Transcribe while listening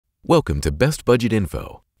Welcome to Best Budget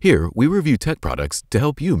Info. Here, we review tech products to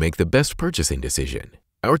help you make the best purchasing decision.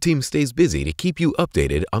 Our team stays busy to keep you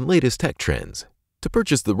updated on latest tech trends. To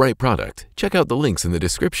purchase the right product, check out the links in the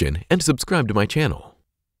description and subscribe to my channel.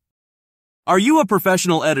 Are you a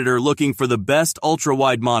professional editor looking for the best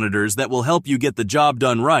ultra-wide monitors that will help you get the job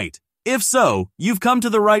done right? If so, you've come to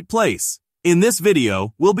the right place. In this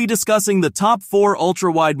video, we'll be discussing the top 4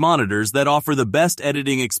 ultra-wide monitors that offer the best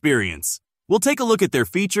editing experience. We'll take a look at their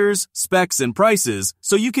features, specs, and prices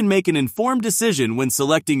so you can make an informed decision when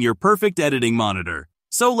selecting your perfect editing monitor.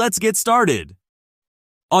 So let's get started.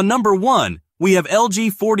 On number 1, we have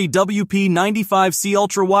LG 40WP95C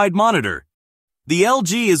Ultra-Wide Monitor. The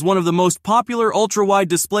LG is one of the most popular ultra-wide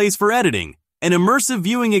displays for editing. An immersive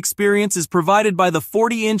viewing experience is provided by the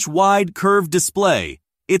 40-inch wide curved display.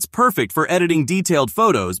 It's perfect for editing detailed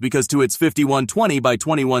photos because to its 5120 by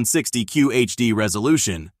 2160 QHD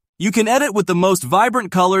resolution. You can edit with the most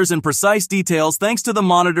vibrant colors and precise details thanks to the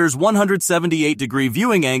monitor's 178-degree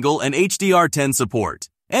viewing angle and HDR10 support.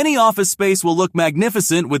 Any office space will look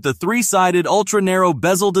magnificent with the 3-sided ultra-narrow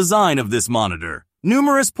bezel design of this monitor.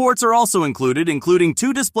 Numerous ports are also included, including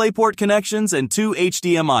 2 DisplayPort connections and 2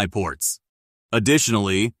 HDMI ports.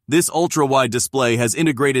 Additionally, this ultra-wide display has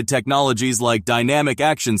integrated technologies like Dynamic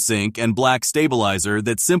Action Sync and Black Stabilizer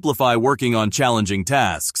that simplify working on challenging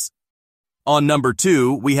tasks. On number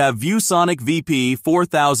 2, we have Viewsonic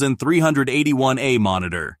VP4381A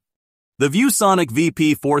monitor. The Viewsonic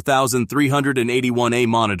VP4381A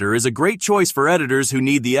monitor is a great choice for editors who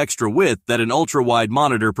need the extra width that an ultra-wide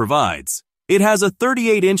monitor provides. It has a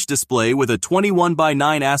 38-inch display with a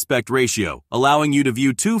 21:9 aspect ratio, allowing you to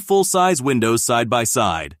view 2 full-size windows side by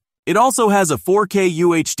side. It also has a 4K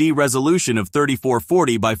UHD resolution of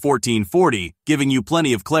 3440 by 1440, giving you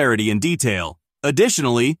plenty of clarity and detail.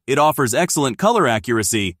 Additionally, it offers excellent color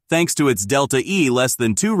accuracy thanks to its Delta E less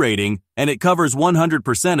than 2 rating, and it covers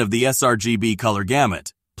 100% of the sRGB color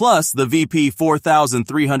gamut. Plus, the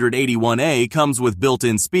VP4381A comes with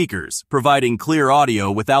built-in speakers, providing clear audio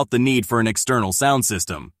without the need for an external sound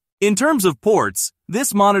system. In terms of ports,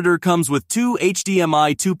 this monitor comes with 2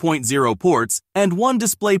 HDMI 2.0 ports and 1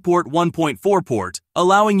 DisplayPort 1.4 port,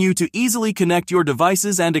 allowing you to easily connect your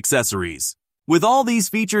devices and accessories. With all these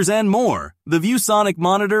features and more, the Viewsonic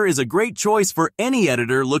monitor is a great choice for any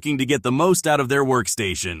editor looking to get the most out of their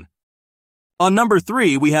workstation. On number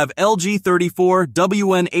 3, we have LG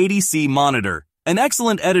 34WN80C monitor. An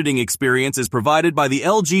excellent editing experience is provided by the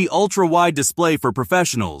LG Ultra-Wide display for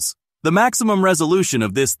professionals. The maximum resolution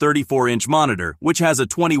of this 34-inch monitor, which has a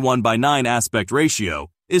 21:9 aspect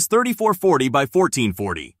ratio, is 3440 by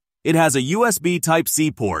 1440. It has a USB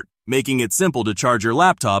Type-C port, making it simple to charge your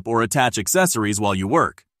laptop or attach accessories while you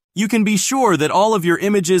work. You can be sure that all of your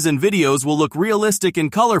images and videos will look realistic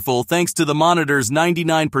and colorful thanks to the monitor's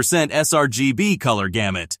 99% sRGB color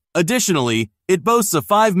gamut. Additionally, it boasts a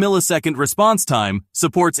 5 millisecond response time,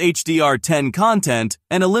 supports HDR10 content,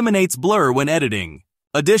 and eliminates blur when editing.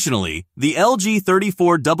 Additionally, the LG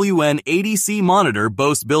 34WN80C monitor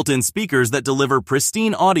boasts built-in speakers that deliver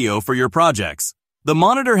pristine audio for your projects. The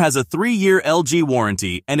monitor has a 3-year LG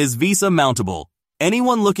warranty and is VESA mountable.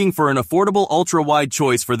 Anyone looking for an affordable ultra-wide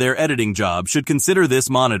choice for their editing job should consider this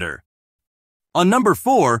monitor. On number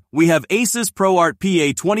 4, we have Asus Pro Art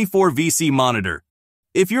PA34WC monitor.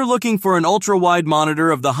 If you're looking for an ultra-wide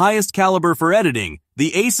monitor of the highest caliber for editing,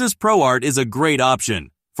 the Asus Pro Art is a great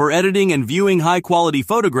option. For editing and viewing high-quality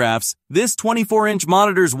photographs, this 24-inch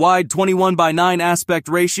monitor's wide 21:9 aspect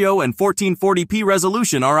ratio and 1440p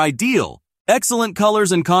resolution are ideal. Excellent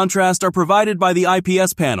colors and contrast are provided by the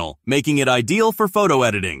IPS panel, making it ideal for photo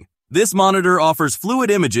editing. This monitor offers fluid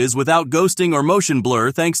images without ghosting or motion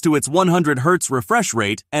blur thanks to its 100 Hz refresh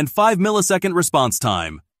rate and 5 millisecond response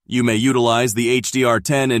time. You may utilize the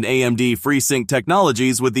HDR10 and AMD FreeSync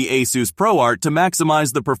technologies with the Asus Pro Art to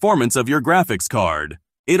maximize the performance of your graphics card.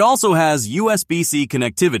 It also has USB-C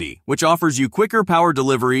connectivity, which offers you quicker power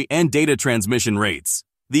delivery and data transmission rates.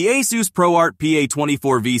 The Asus Pro Art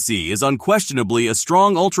PA34WC is unquestionably a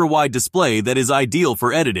strong ultra-wide display that is ideal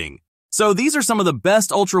for editing. So these are some of the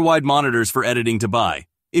best ultra-wide monitors for editing to buy.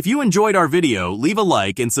 If you enjoyed our video, leave a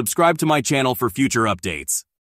like and subscribe to my channel for future updates.